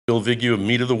Bill Vigue of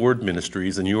Meat of the Word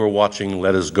Ministries, and you are watching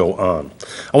Let Us Go On.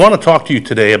 I want to talk to you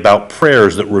today about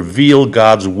prayers that reveal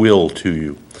God's will to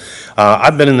you.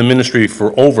 I've been in the ministry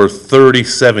for over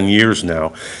 37 years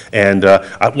now, and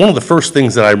one of the first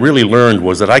things that I really learned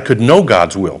was that I could know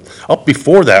God's will. Up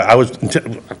before that,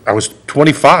 I was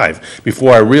 25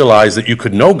 before I realized that you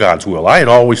could know God's will. I had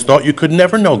always thought you could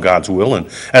never know God's will, and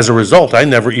as a result, I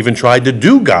never even tried to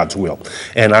do God's will.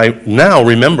 And I now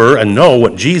remember and know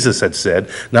what Jesus had said,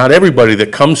 "Not everybody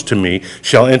that comes to me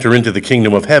shall enter into the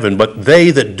kingdom of heaven, but they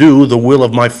that do the will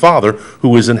of my Father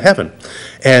who is in heaven."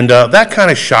 And that kind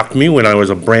of shocked me when I was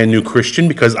a brand new Christian,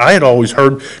 because I had always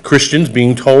heard Christians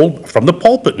being told from the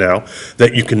pulpit now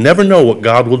that you can never know what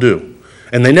God will do.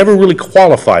 And they never really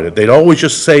qualified it. They'd always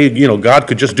just say, God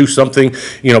could just do something,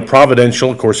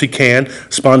 providential. Of course he can.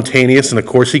 Spontaneous, and of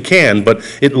course he can. But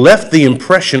it left the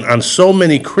impression on so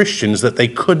many Christians that they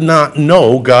could not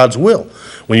know God's will.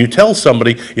 When you tell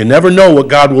somebody you never know what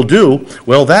God will do,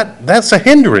 well, that's a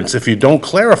hindrance if you don't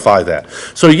clarify that.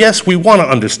 So yes, we want to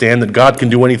understand that God can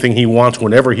do anything he wants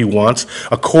whenever he wants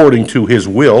according to his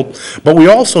will, but we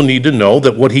also need to know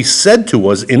that what he said to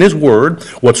us in his word,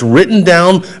 what's written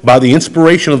down by the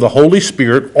inspiration of the Holy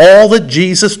Spirit, all that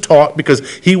Jesus taught because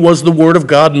he was the word of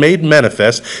God made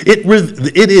manifest,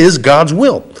 it is God's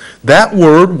will. That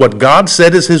word, what God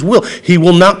said, is his will. He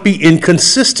will not be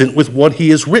inconsistent with what he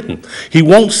has written. He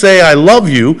won't say, "I love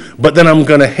you, but then I'm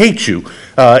going to hate you."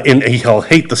 And he'll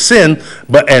hate the sin,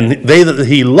 and they that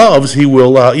he loves, he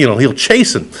will, he'll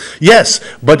chasten. Yes,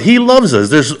 but he loves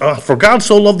us. For God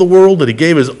so loved the world that he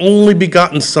gave his only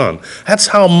begotten Son. That's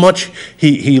how much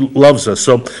he loves us.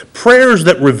 So prayers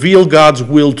that reveal God's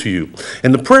will to you.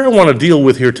 And the prayer I want to deal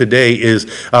with here today is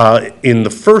in the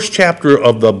first chapter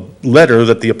of the letter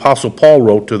that the Apostle Paul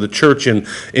wrote to the church in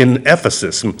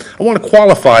Ephesus. And I want to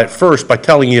qualify it first by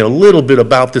telling you a little bit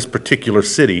about this particular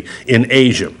city in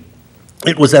Asia.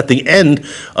 It was at the end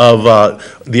of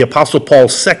the Apostle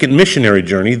Paul's second missionary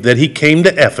journey that he came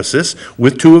to Ephesus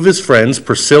with two of his friends,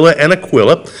 Priscilla and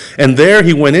Aquila, and there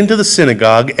he went into the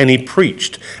synagogue and he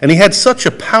preached. And he had such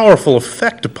a powerful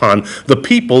effect upon the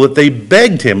people that they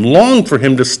begged him, longed for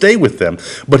him to stay with them.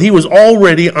 But he was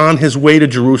already on his way to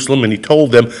Jerusalem, and he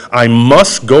told them, "I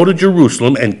must go to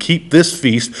Jerusalem and keep this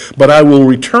feast, but I will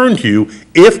return to you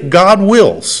if God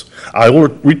wills. I will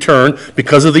return,"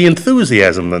 because of the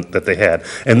enthusiasm that they had.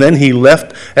 And then he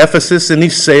left Ephesus and he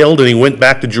sailed and he went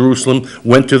back to Jerusalem,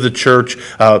 went to the church,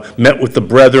 met with the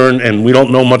brethren, and we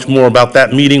don't know much more about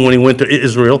that meeting when he went to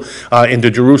Israel, into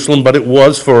Jerusalem, but it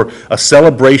was for a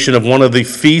celebration of one of the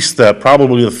feasts,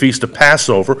 probably the Feast of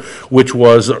Passover, which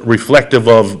was reflective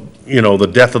of the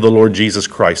death of the Lord Jesus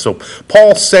Christ. So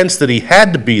Paul sensed that he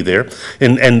had to be there,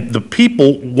 and the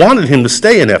people wanted him to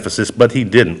stay in Ephesus, but he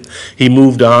didn't. He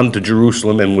moved on to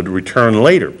Jerusalem and would return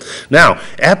later. Now,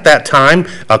 at that time,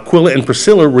 Aquila and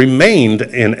Priscilla remained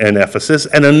in Ephesus,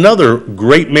 and another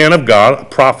great man of God, a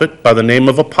prophet by the name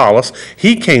of Apollos,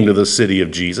 he came to the city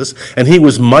of Jesus, and he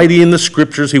was mighty in the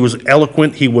scriptures, he was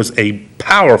eloquent, he was a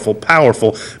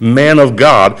powerful man of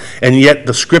God, and yet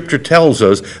the scripture tells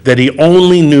us that he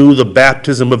only knew the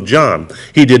baptism of John.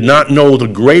 He did not know the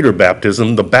greater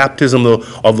baptism, the baptism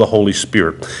of the Holy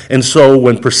Spirit. And so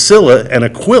when Priscilla and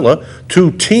Aquila, two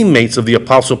teammates of the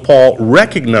Apostle Paul,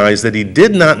 recognized that he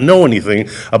did not know anything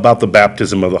about the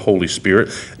baptism of the Holy Spirit,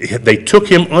 they took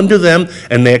him unto them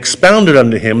and they expounded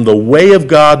unto him the way of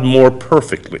God more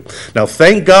perfectly. Now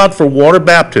thank God for water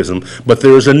baptism, but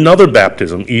there is another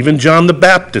baptism. Even John the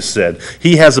Baptist said,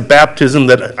 "He has a baptism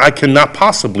that I cannot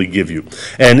possibly give you."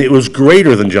 And it was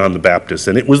greater than John the Baptist,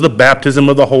 and it was the baptism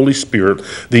of the Holy Spirit,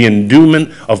 the endowment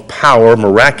of power,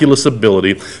 miraculous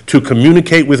ability to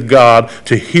communicate with God,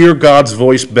 to hear God's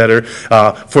voice better,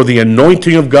 for the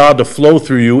anointing of God to flow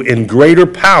through you in greater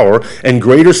power and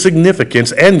greater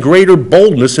significance and greater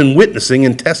boldness in witnessing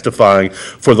and testifying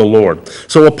for the Lord.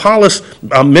 So Apollos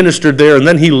ministered there, and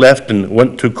then he left and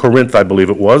went to Corinth, I believe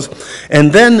it was.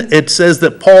 And then it says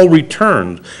that Paul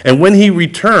returned. And when he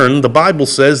returned, the Bible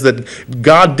says that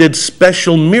God did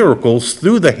special miracles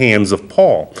through the hands of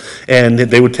Paul. And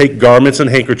they would take garments and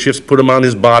handkerchiefs, put them on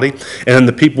his body, and then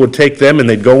the people would take them and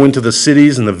they'd go into the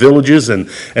cities and the villages and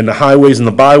the highways and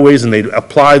the byways, and they'd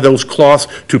apply those cloths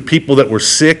to people that were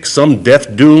sick, some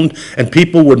death-doomed, and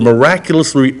people would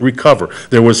miraculously recover.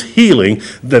 There was healing,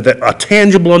 a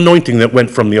tangible anointing that went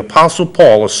from the Apostle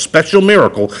Paul, a special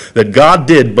miracle that God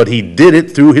did, but he did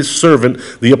it through his servant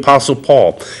servant, the Apostle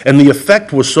Paul. And the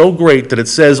effect was so great that it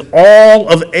says all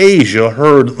of Asia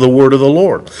heard the word of the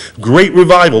Lord. Great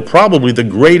revival, probably the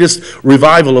greatest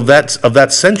revival of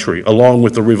that century, along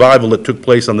with the revival that took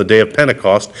place on the day of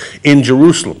Pentecost in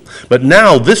Jerusalem. But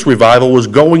now this revival was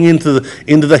going into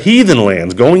the heathen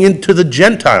lands, going into the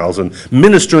Gentiles and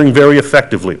ministering very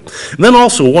effectively. And then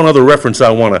also one other reference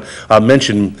I want to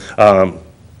mention.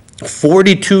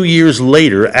 42 years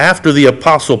later, after the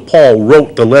Apostle Paul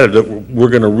wrote the letter that we're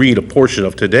going to read a portion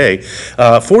of today,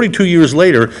 42 years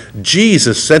later,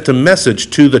 Jesus sent a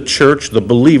message to the church, the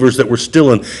believers that were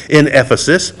still in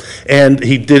Ephesus, and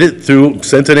he did it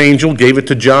sent an angel, gave it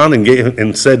to John,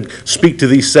 and said, speak to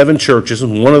these 7 churches,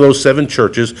 and one of those 7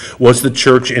 churches was the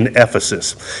church in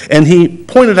Ephesus. And he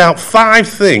pointed out 5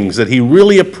 things that he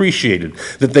really appreciated,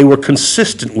 that they were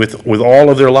consistent with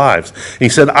all of their lives. And he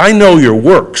said, I know your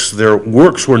works. Their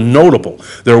works were notable.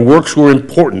 Their works were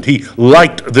important. He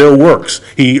liked their works.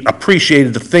 He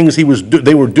appreciated the things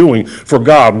they were doing for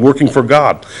God, working for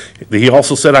God. He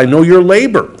also said, I know your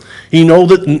labor. He knew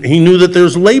that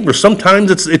there's labor.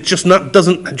 Sometimes it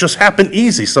doesn't just happen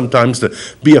easy sometimes to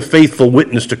be a faithful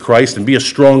witness to Christ and be a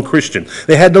strong Christian.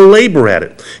 They had to labor at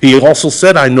it. He also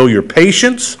said, I know your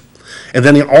patience. And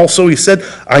then he said,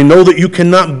 I know that you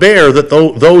cannot bear that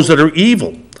those that are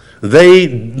evil. They,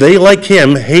 like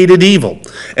him, hated evil.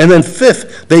 And then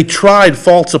 5th, they tried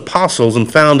false apostles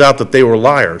and found out that they were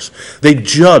liars. They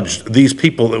judged these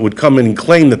people that would come in and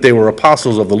claim that they were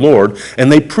apostles of the Lord,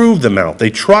 and they proved them out. They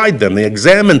tried them. They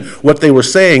examined what they were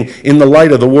saying in the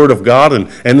light of the Word of God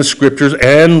and the Scriptures,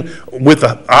 and with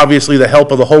obviously the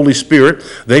help of the Holy Spirit,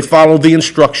 they followed the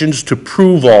instructions to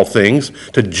prove all things,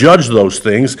 to judge those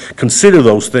things, consider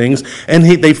those things, and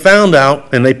they found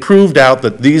out and they proved out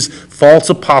that these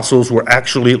false apostles were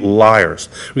actually liars.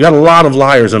 We got a lot of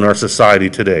liars in our society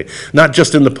today, not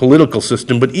just in the political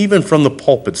system, but even from the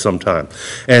pulpit sometime.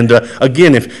 And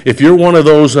again, if you're one of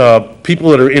those people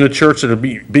that are in a church that are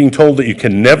being told that you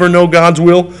can never know God's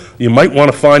will, you might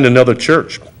want to find another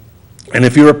church. And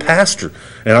if you're a pastor,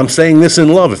 and I'm saying this in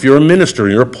love, if you're a minister,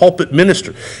 you're a pulpit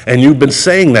minister, and you've been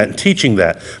saying that and teaching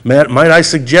that, might I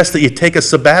suggest that you take a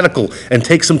sabbatical and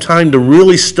take some time to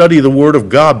really study the Word of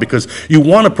God, because you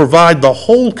want to provide the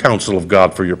whole counsel of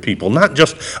God for your people, not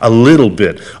just a little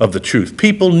bit of the truth.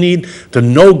 People need to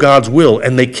know God's will,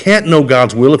 and they can't know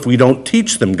God's will if we don't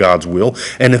teach them God's will.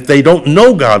 And if they don't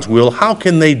know God's will, how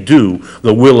can they do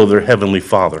the will of their Heavenly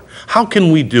Father? How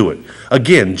can we do it?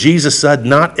 Again, Jesus said,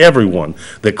 not everyone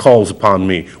that calls upon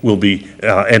me will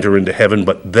enter into heaven,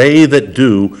 but they that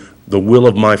do the will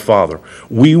of my Father.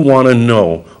 We want to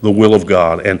know the will of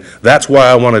God, and that's why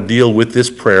I want to deal with this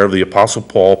prayer of the Apostle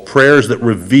Paul, prayers that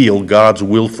reveal God's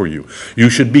will for you. You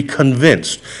should be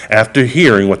convinced, after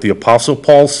hearing what the Apostle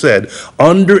Paul said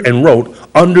and wrote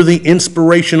under the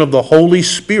inspiration of the Holy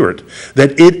Spirit,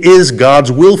 that it is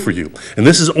God's will for you. And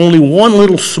this is only one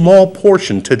little small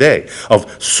portion today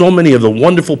of so many of the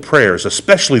wonderful prayers,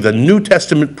 especially the New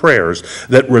Testament prayers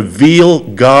that reveal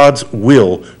God's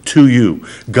will to you.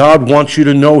 God wants you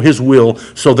to know His will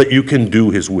so that you can do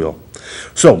His will.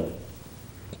 So,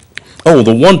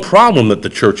 the one problem that the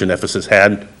church in Ephesus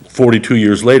had 42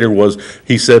 years later was,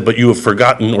 he said, but you have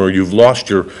forgotten, or you've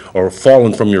lost or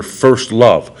fallen from your first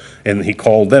love. And he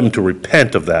called them to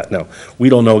repent of that. Now, we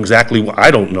don't know exactly,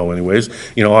 I don't know anyways.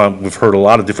 We've heard a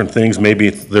lot of different things. Maybe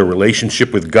it's their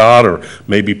relationship with God, or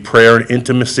maybe prayer and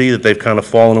intimacy that they've kind of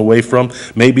fallen away from.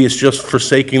 Maybe it's just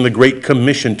forsaking the Great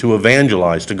Commission to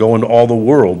evangelize, to go into all the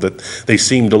world that they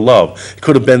seem to love. It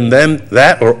could have been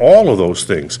that or all of those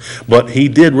things. But he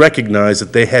did recognize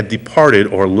that they had departed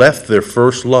or left their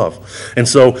first love. And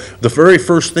so the very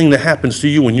first thing that happens to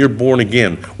you when you're born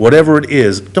again, whatever it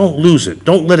is, don't lose it.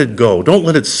 Don't let it go. Don't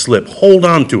let it slip. Hold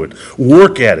on to it.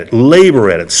 Work at it. Labor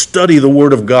at it. Study the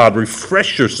Word of God.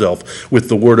 Refresh yourself with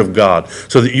the Word of God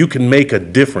so that you can make a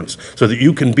difference, so that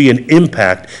you can be an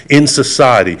impact in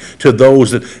society to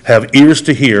those that have ears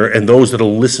to hear and those that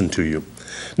will listen to you.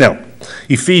 Now,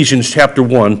 Ephesians chapter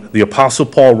 1, the Apostle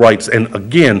Paul writes, and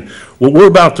again, what we're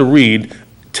about to read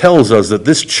tells us that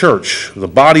this church, the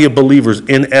body of believers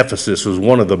in Ephesus, was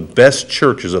one of the best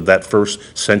churches of that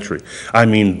first century. I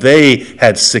mean, they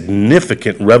had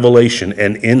significant revelation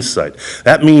and insight.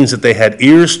 That means that they had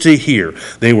ears to hear.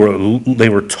 They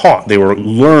were taught. They were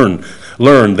learned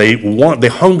learned, they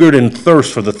hungered and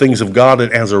thirst for the things of God,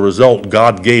 and as a result,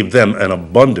 God gave them an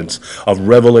abundance of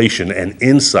revelation and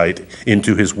insight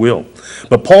into his will.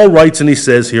 But Paul writes, and he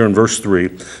says here in verse 3,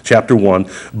 chapter 1,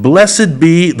 "Blessed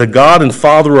be the God and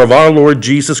Father of our Lord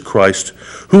Jesus Christ,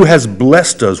 who has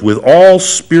blessed us with all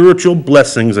spiritual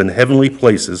blessings in heavenly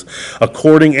places,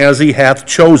 according as he hath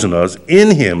chosen us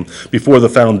in him before the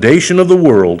foundation of the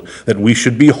world, that we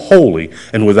should be holy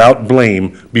and without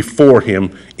blame before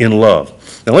him in love."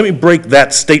 Now let me break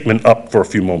that statement up for a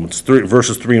few moments,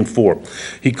 verses 3 and 4.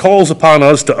 He calls upon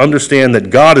us to understand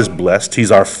that God is blessed.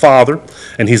 He's our Father,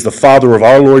 and he's the Father of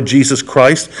our Lord Jesus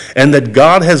Christ, and that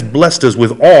God has blessed us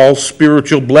with all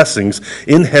spiritual blessings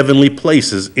in heavenly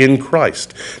places in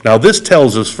Christ. Now this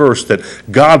tells us first that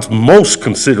God's most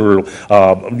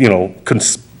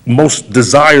most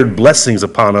desired blessings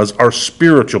upon us are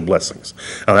spiritual blessings.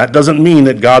 Now that doesn't mean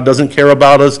that God doesn't care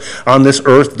about us on this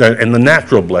earth and the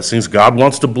natural blessings. God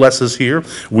wants to bless us here.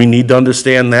 We need to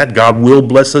understand that. God will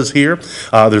bless us here.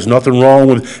 There's nothing wrong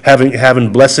with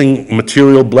having blessing,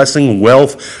 material blessing,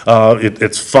 wealth.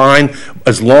 It's fine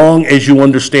as long as you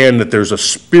understand that there's a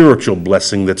spiritual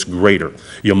blessing that's greater.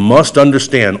 You must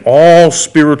understand all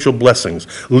spiritual blessings,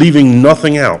 leaving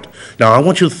nothing out. Now I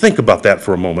want you to think about that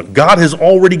for a moment. God has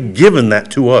already given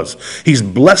that to us. He's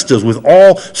blessed us with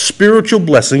all spiritual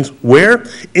blessings. Where?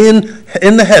 In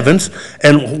the heavens.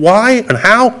 And why and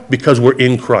how? Because we're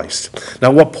in Christ.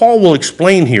 Now what Paul will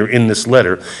explain here in this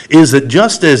letter is that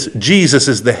just as Jesus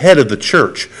is the head of the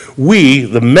church, we,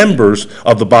 the members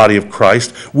of the body of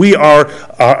Christ, we are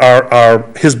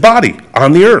his body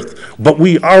on the earth. But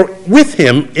we are with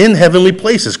him in heavenly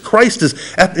places. Christ is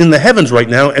in the heavens right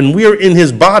now, and we are in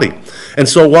his body. And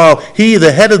so while he,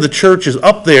 the head of the church, is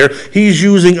up there, he's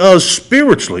using us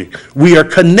spiritually. We are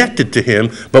connected to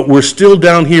him, but we're still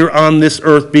down here on this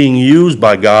earth being used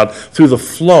by God through the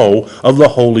flow of the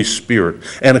Holy Spirit.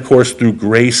 And of course, through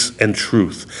grace and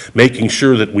truth, making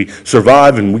sure that we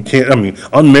survive and we can't,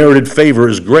 unmerited favor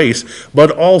is grace,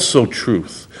 but also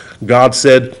truth. God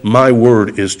said, "My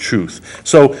word is truth."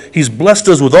 So he's blessed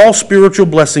us with all spiritual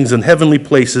blessings in heavenly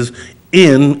places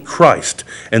in Christ.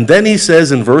 And then he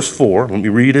says in verse 4, let me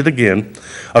read it again,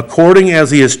 "According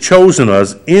as he has chosen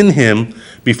us in him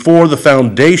before the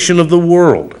foundation of the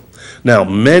world." Now,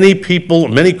 many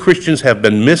Christians have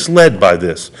been misled by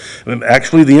this.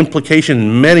 Actually, the implication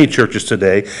in many churches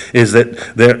today is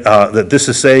that this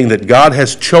is saying that God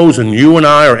has chosen you and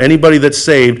I or anybody that's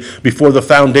saved before the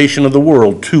foundation of the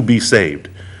world to be saved.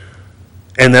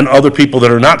 And then other people that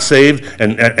are not saved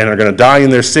and are going to die in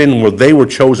their sin, well, they were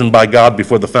chosen by God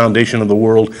before the foundation of the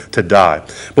world to die.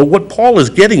 But what Paul is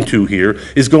getting to here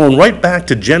is going right back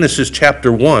to Genesis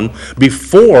chapter 1.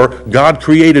 Before God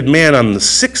created man on the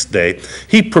sixth day,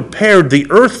 he prepared the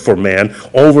earth for man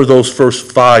over those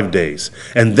first 5 days.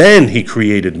 And then he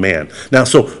created man. Now,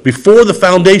 so before the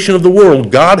foundation of the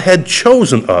world, God had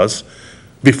chosen us.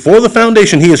 Before the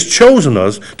foundation, he has chosen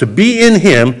us to be in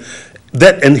him.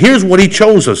 And here's what he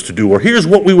chose us to do, or here's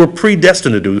what we were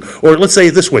predestined to do, or let's say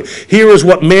it this way, here is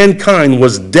what mankind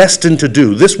was destined to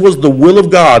do. This was the will of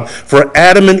God for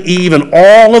Adam and Eve and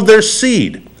all of their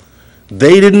seed.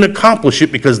 They didn't accomplish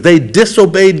it because they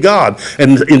disobeyed God,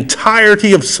 and the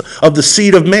entirety of the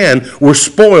seed of man were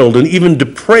spoiled and even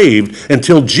depraved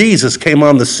until Jesus came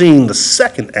on the scene, the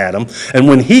second Adam. And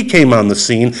when he came on the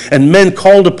scene and men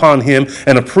called upon him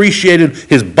and appreciated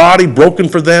his body broken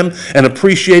for them and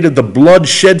appreciated the blood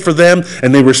shed for them,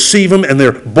 and they receive him and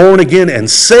they're born again and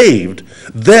saved,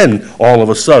 then all of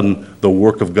a sudden the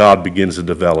work of God begins to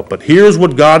develop. But here's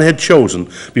what God had chosen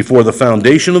before the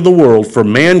foundation of the world for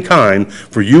mankind,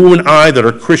 for you and I that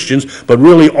are Christians, but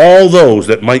really all those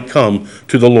that might come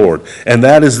to the Lord. And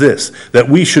that is this, that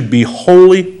we should be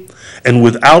holy and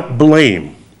without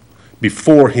blame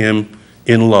before him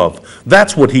in love.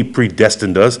 That's what he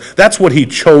predestined us. That's what he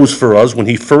chose for us when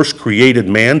he first created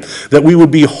man, that we would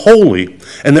be holy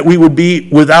and that we would be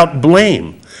without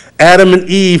blame. Adam and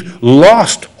Eve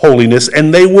lost holiness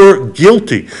and they were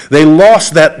guilty. They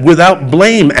lost that without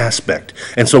blame aspect.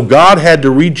 And so God had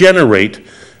to regenerate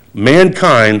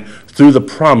mankind through the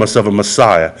promise of a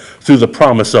Messiah, through the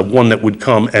promise of one that would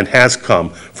come and has come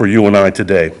for you and I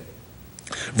today.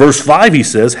 Verse 5, he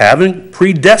says, having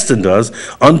predestined us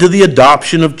unto the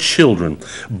adoption of children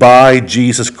by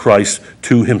Jesus Christ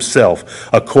to himself,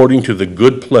 according to the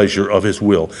good pleasure of his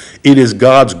will. It is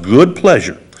God's good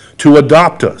pleasure to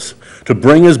adopt us, to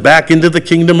bring us back into the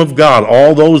kingdom of God.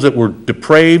 All those that were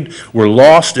depraved, were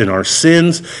lost in our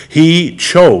sins, he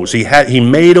chose. He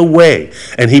made a way,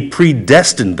 and he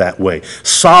predestined that way.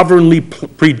 Sovereignly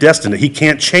predestined it. He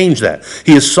can't change that.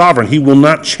 He is sovereign. He will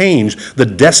not change the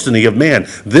destiny of man.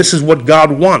 This is what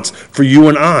God wants for you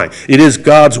and I. It is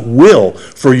God's will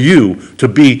for you to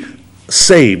be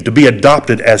saved, to be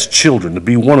adopted as children, to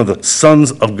be one of the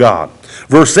sons of God.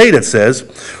 Verse 8, it says,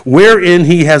 wherein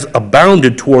he has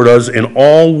abounded toward us in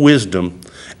all wisdom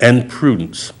and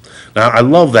prudence. Now, I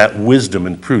love that wisdom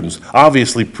and prudence.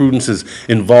 Obviously, prudence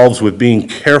involves with being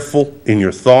careful in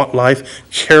your thought life,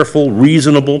 careful,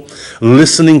 reasonable,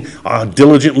 listening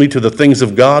diligently to the things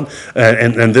of God,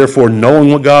 and therefore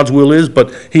knowing what God's will is.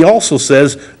 But he also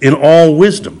says, in all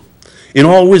wisdom. In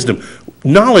all wisdom.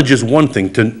 Knowledge is one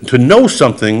thing. To know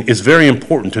something is very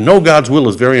important. To know God's will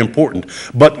is very important.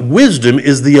 But wisdom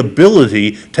is the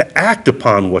ability to act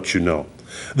upon what you know.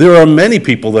 There are many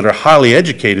people that are highly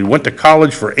educated, went to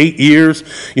college for 8 years,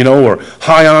 or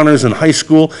high honors in high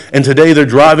school, and today they're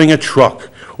driving a truck.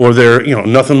 Or they're,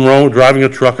 nothing wrong with driving a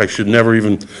truck. I should never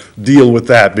even deal with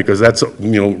that because that's,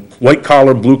 white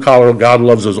collar, blue collar, God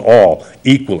loves us all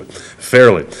equally,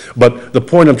 fairly. But the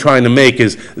point I'm trying to make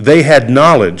is they had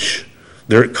knowledge.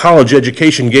 Their college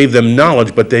education gave them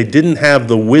knowledge, but they didn't have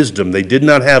the wisdom. They did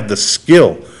not have the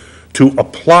skill to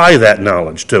apply that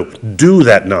knowledge, to do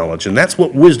that knowledge. And that's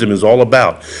what wisdom is all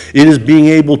about. It is being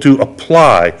able to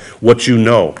apply what you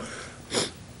know.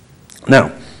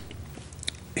 Now,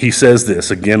 he says this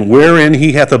again, wherein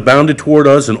he hath abounded toward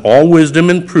us in all wisdom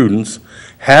and prudence,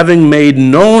 having made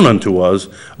known unto us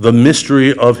the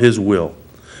mystery of his will.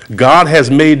 God has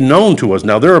made known to us.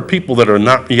 Now, there are people that are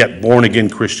not yet born-again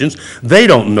Christians. They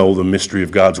don't know the mystery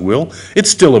of God's will. It's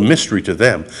still a mystery to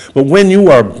them. But when you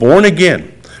are born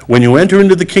again, when you enter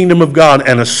into the kingdom of God,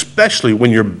 and especially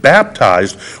when you're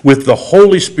baptized with the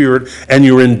Holy Spirit and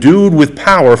you're endued with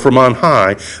power from on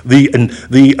high,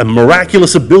 the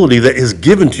miraculous ability that is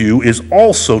given to you is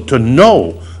also to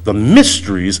know the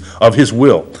mysteries of his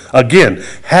will. Again,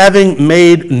 having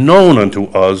made known unto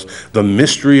us the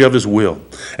mystery of his will.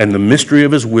 And the mystery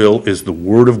of his will is the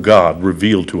word of God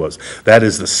revealed to us. That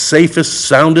is the safest,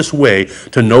 soundest way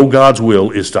to know God's will,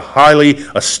 is to highly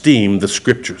esteem the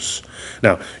scriptures.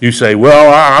 Now, you say,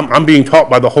 well, I'm being taught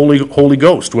by the Holy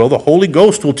Ghost. Well, the Holy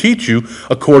Ghost will teach you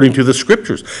according to the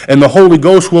Scriptures. And the Holy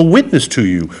Ghost will witness to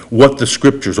you what the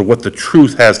Scriptures or what the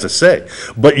truth has to say.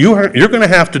 But you're going to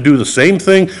have to do the same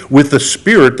thing with the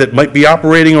spirit that might be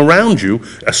operating around you,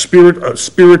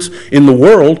 spirits in the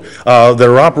world that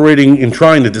are operating and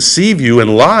trying to deceive you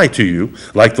and lie to you,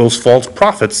 like those false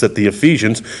prophets that the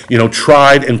Ephesians,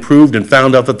 tried and proved and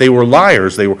found out that they were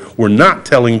liars. They were not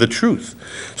telling the truth.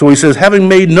 So he says, having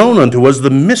made known unto us the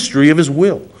mystery of his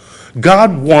will.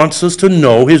 God wants us to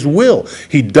know his will.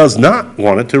 He does not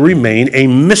want it to remain a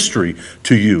mystery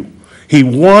to you. He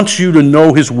wants you to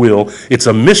know his will. It's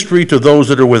a mystery to those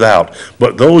that are without.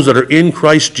 But those that are in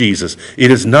Christ Jesus,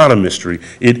 it is not a mystery.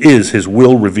 It is his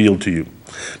will revealed to you.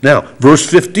 Now, verse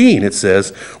 15, it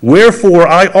says, wherefore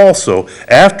I also,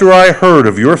 after I heard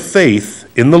of your faith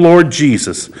in the Lord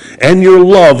Jesus, and your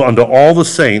love unto all the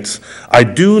saints, I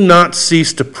do not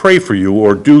cease to pray for you,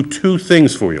 or do two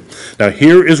things for you. Now,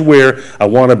 here is where I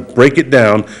want to break it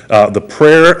down, the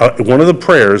prayer, one of the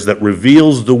prayers that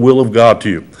reveals the will of God to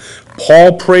you.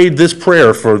 Paul prayed this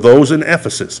prayer for those in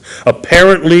Ephesus.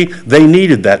 Apparently, they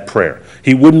needed that prayer.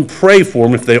 He wouldn't pray for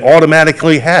them if they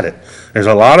automatically had it. There's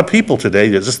a lot of people today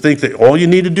that just think that all you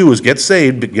need to do is get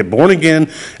saved, get born again,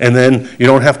 and then you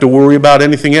don't have to worry about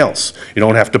anything else. You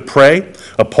don't have to pray.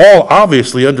 Paul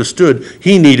obviously understood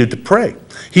he needed to pray.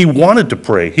 He wanted to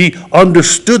pray. He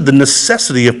understood the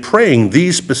necessity of praying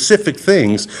these specific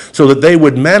things so that they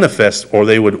would manifest or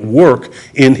they would work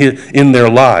in their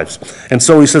lives. And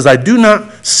so he says, I do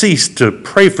not cease to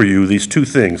pray for you these two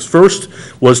things. First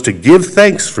was to give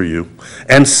thanks for you,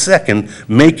 and second,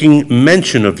 making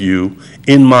mention of you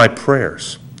in my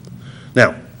prayers.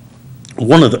 Now,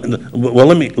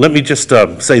 let me just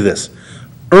say this.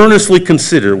 Earnestly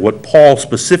consider what Paul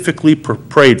specifically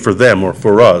prayed for them or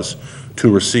for us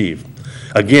to receive.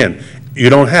 Again, you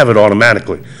don't have it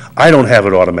automatically. I don't have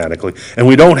it automatically. And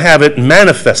we don't have it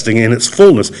manifesting in its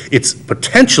fullness. It's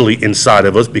potentially inside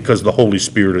of us because the Holy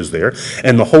Spirit is there.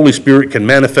 And the Holy Spirit can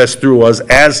manifest through us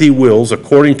as he wills,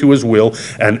 according to his will,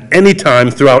 and any time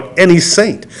throughout any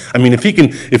saint. I mean, if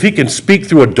he can speak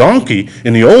through a donkey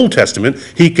in the Old Testament,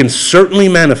 he can certainly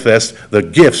manifest the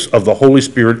gifts of the Holy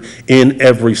Spirit in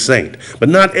every saint. But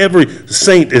not every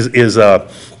saint is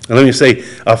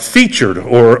featured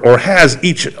or has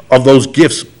each of those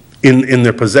gifts in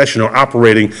their possession or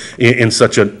operating in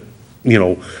such a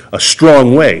a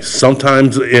strong way.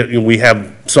 Sometimes we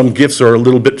have some gifts are a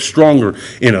little bit stronger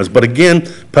in us. But again,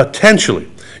 potentially,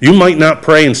 you might not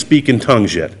pray and speak in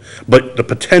tongues yet, but the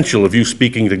potential of you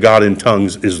speaking to God in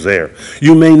tongues is there.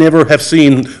 You may never have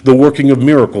seen the working of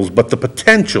miracles, but the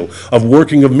potential of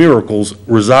working of miracles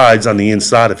resides on the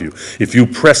inside of you. If you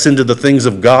press into the things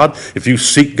of God, if you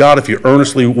seek God, if you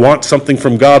earnestly want something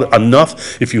from God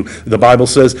enough, the Bible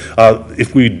says,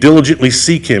 if we diligently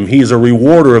seek Him, He is a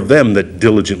rewarder of them that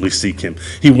diligently seek Him.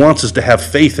 He wants us to have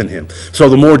faith in Him. So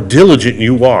the more diligent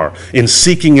you are in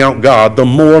seeking out God, the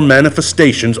more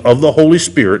manifestations of the Holy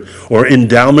Spirit or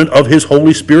endowment of His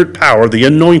Holy Spirit power, the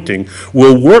anointing,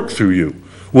 will work through you,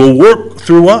 will work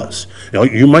through us.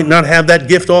 You might not have that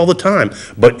gift all the time,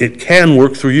 but it can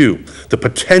work through you. The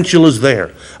potential is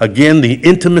there. Again, the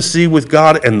intimacy with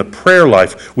God and the prayer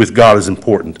life with God is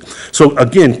important. So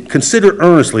again, consider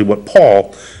earnestly what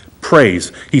Paul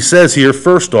prays. He says here,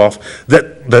 first off,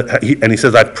 and he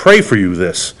says, I pray for you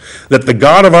this, that the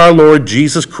God of our Lord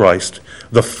Jesus Christ,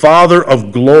 the Father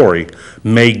of glory,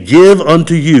 may give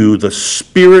unto you the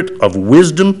spirit of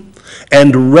wisdom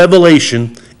and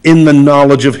revelation in the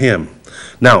knowledge of Him.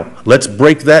 Now, let's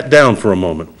break that down for a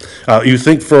moment. You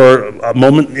think for a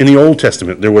moment in the Old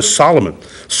Testament, there was Solomon.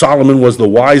 Solomon was the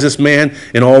wisest man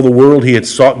in all the world. He had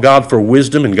sought God for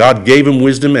wisdom, and God gave him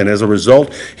wisdom, and as a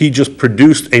result, he just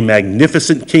produced a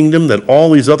magnificent kingdom that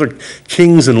all these other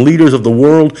kings and leaders of the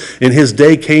world in his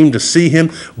day came to see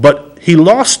him, but he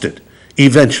lost it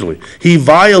eventually. He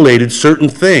violated certain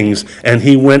things, and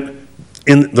he went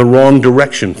in the wrong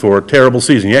direction for a terrible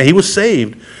season. Yeah, he was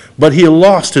saved, but he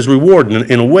lost his reward.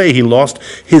 In a way, he lost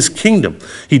his kingdom.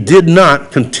 He did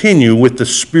not continue with the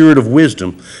spirit of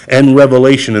wisdom and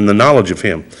revelation and the knowledge of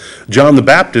Him. John the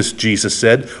Baptist, Jesus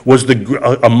said,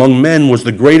 among men was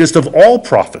the greatest of all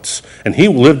prophets. And he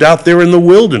lived out there in the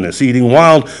wilderness, eating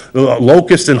wild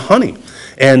locusts and honey.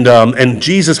 And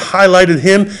Jesus highlighted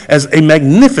him as a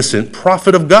magnificent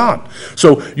prophet of God.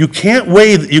 So you can't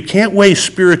weigh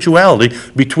spirituality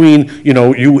between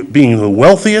you being the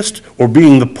wealthiest or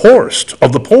being the poorest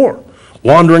of the poor,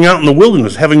 wandering out in the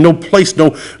wilderness, having no place,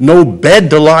 no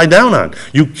bed to lie down on.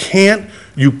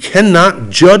 You cannot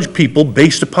judge people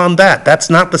based upon that. That's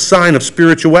not the sign of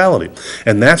spirituality.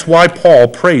 And that's why Paul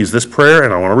prays this prayer,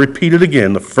 and I want to repeat it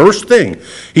again. The first thing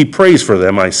he prays for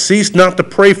them, I cease not to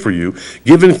pray for you,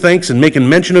 giving thanks and making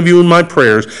mention of you in my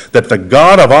prayers, that the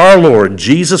God of our Lord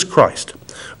Jesus Christ,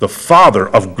 the Father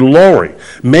of glory,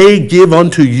 may give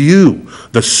unto you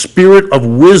the spirit of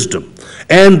wisdom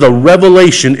and the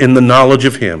revelation in the knowledge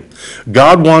of Him.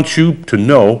 God wants you to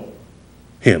know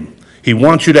Him. He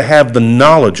wants you to have the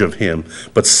knowledge of Him,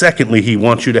 but secondly, He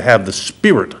wants you to have the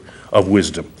spirit of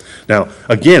wisdom. Now,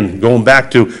 again, going back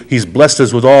to He's blessed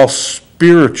us with all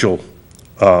spiritual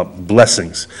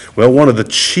blessings. Well, one of the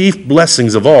chief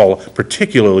blessings of all,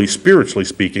 particularly spiritually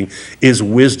speaking, is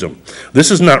wisdom. This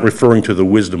is not referring to the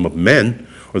wisdom of men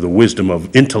or the wisdom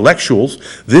of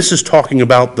intellectuals. This is talking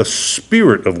about the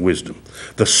spirit of wisdom.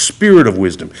 The spirit of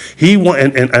wisdom.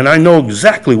 And I know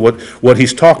exactly what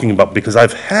he's talking about because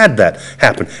I've had that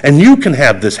happen. And you can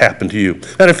have this happen to you.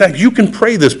 And in fact, you can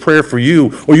pray this prayer for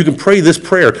you, or you can pray this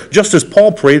prayer just as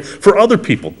Paul prayed for other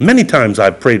people. Many times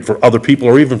I've prayed for other people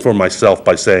or even for myself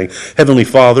by saying, Heavenly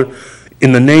Father,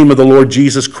 in the name of the Lord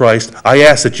Jesus Christ, I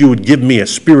ask that you would give me a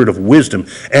spirit of wisdom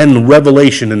and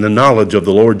revelation in the knowledge of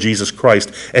the Lord Jesus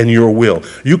Christ and your will.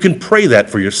 You can pray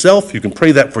that for yourself. You can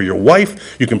pray that for your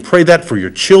wife. You can pray that for your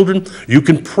children. You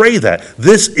can pray that.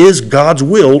 This is God's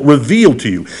will revealed to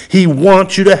you. He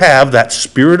wants you to have that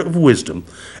spirit of wisdom,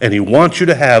 and He wants you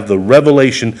to have the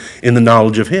revelation in the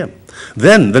knowledge of Him.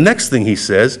 Then the next thing he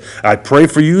says, I pray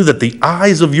for you that the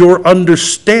eyes of your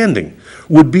understanding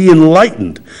would be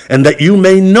enlightened, and that you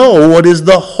may know what is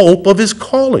the hope of His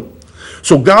calling.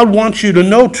 So God wants you to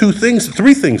know three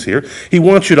things here. He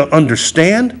wants you to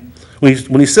understand.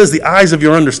 When he says the eyes of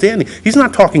your understanding, He's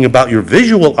not talking about your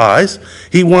visual eyes.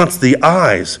 He wants the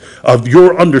eyes of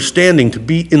your understanding to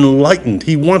be enlightened.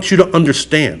 He wants you to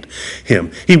understand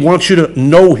Him. He wants you to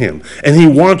know Him. And He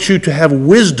wants you to have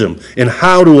wisdom in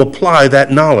how to apply that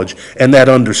knowledge and that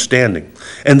understanding.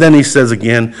 And then he says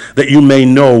again, that you may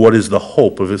know what is the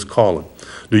hope of His calling.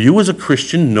 Do you as a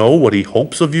Christian know what He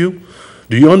hopes of you?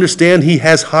 Do you understand He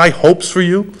has high hopes for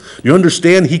you? Do you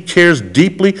understand He cares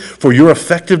deeply for your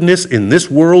effectiveness in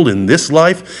this world, in this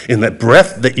life, in that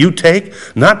breath that you take?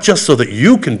 Not just so that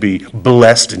you can be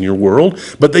blessed in your world,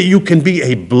 but that you can be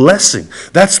a blessing.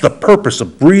 That's the purpose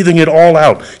of breathing it all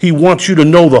out. He wants you to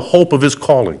know the hope of His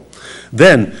calling.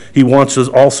 Then He wants us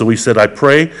also, He said, I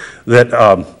pray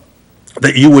that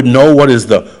that you would know what is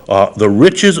the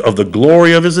riches of the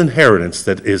glory of his inheritance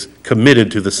that is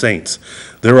committed to the saints.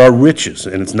 There are riches,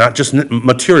 and it's not just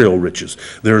material riches.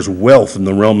 There's wealth in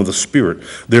the realm of the Spirit.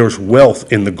 There's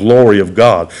wealth in the glory of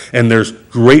God. And there's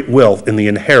great wealth in the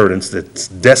inheritance that's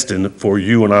destined for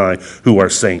you and I who are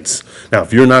saints. Now,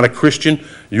 if you're not a Christian,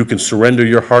 you can surrender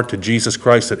your heart to Jesus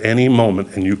Christ at any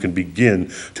moment, and you can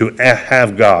begin to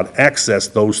have God access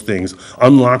those things,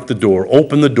 unlock the door,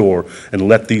 open the door, and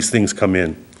let these things come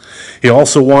in. He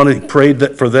also prayed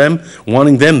that for them,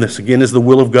 wanting them, this again is the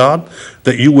will of God,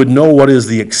 that you would know what is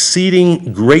the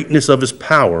exceeding greatness of his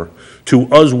power to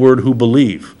usward who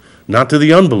believe, not to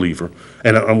the unbeliever.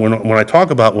 And when I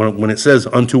talk about when it says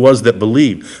unto us that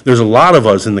believe, there's a lot of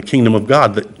us in the kingdom of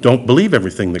God that don't believe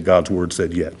everything that God's word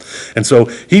said yet. And so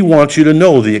he wants you to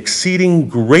know the exceeding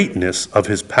greatness of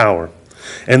his power.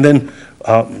 And then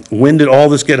when did all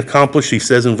this get accomplished? He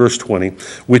says in verse 20,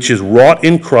 which is wrought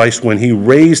in Christ when he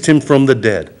raised him from the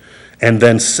dead. And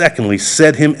then secondly,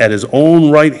 set him at his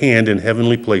own right hand in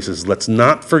heavenly places. Let's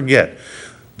not forget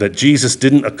that Jesus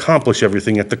didn't accomplish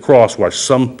everything at the cross, while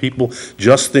some people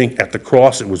just think at the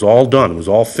cross it was all done, it was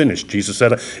all finished. Jesus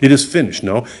said, it is finished.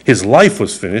 No, his life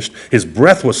was finished. His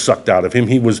breath was sucked out of him.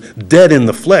 He was dead in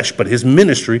the flesh, but his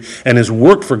ministry and his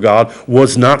work for God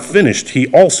was not finished.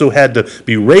 He also had to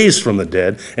be raised from the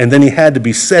dead, and then he had to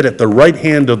be set at the right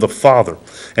hand of the Father.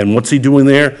 And what's he doing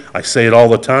there? I say it all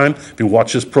the time. If you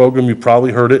watch this program, you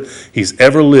probably heard it. He's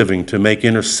ever living to make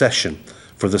intercession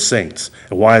for the saints.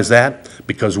 And why is that?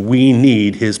 Because we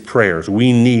need his prayers.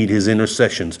 We need his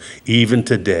intercessions even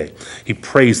today. He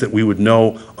prays that we would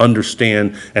know,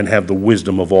 understand, and have the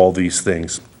wisdom of all these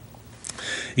things.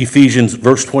 Ephesians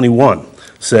verse 21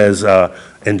 says,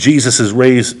 and Jesus is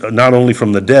raised not only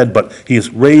from the dead, but he is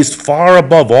raised far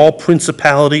above all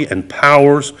principality and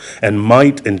powers and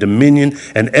might and dominion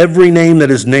and every name that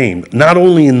is named, not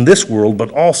only in this world, but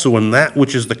also in that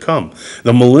which is to come,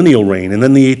 the millennial reign, and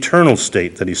then the eternal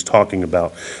state that he's talking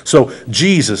about. So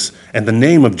Jesus and the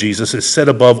name of Jesus is set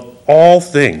above all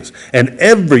things, and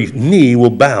every knee will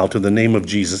bow to the name of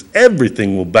Jesus.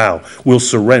 Everything will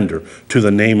surrender to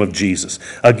the name of Jesus.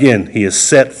 Again, he is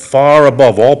set far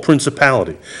above all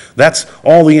principality. That's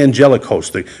all the angelic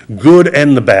host, the good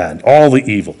and the bad, all the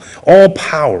evil, all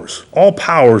powers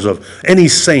of any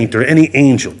saint or any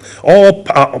angel, all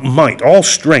might, all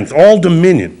strength, all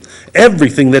dominion.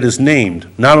 Everything that is named,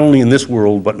 not only in this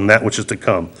world, but in that which is to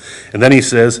come. And then he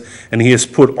says, and he has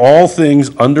put all things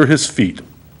under his feet,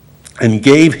 and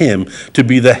gave him to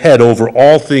be the head over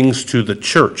all things to the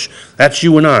church. That's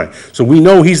you and I. So we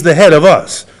know he's the head of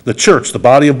us, the church, the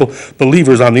body of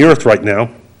believers on the earth right now.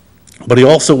 But he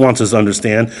also wants us to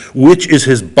understand which is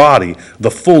his body, the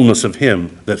fullness of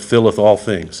him that filleth all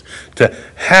things. To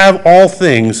have all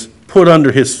things put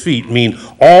under his feet mean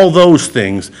all those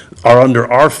things are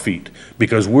under our feet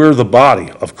because we're the body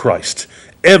of Christ.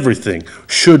 Everything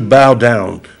should bow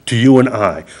down to you and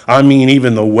I. I mean,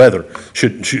 even the weather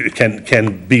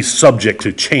can be subject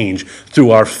to change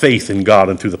through our faith in God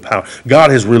and through the power.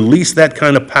 God has released that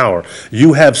kind of power.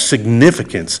 You have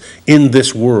significance in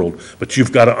this world, but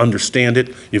you've got to understand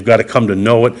it, you've got to come to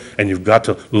know it, and you've got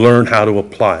to learn how to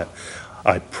apply it.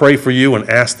 I pray for you and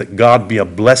ask that God be a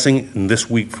blessing in this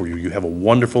week for you. You have a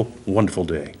wonderful, wonderful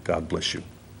day. God bless you.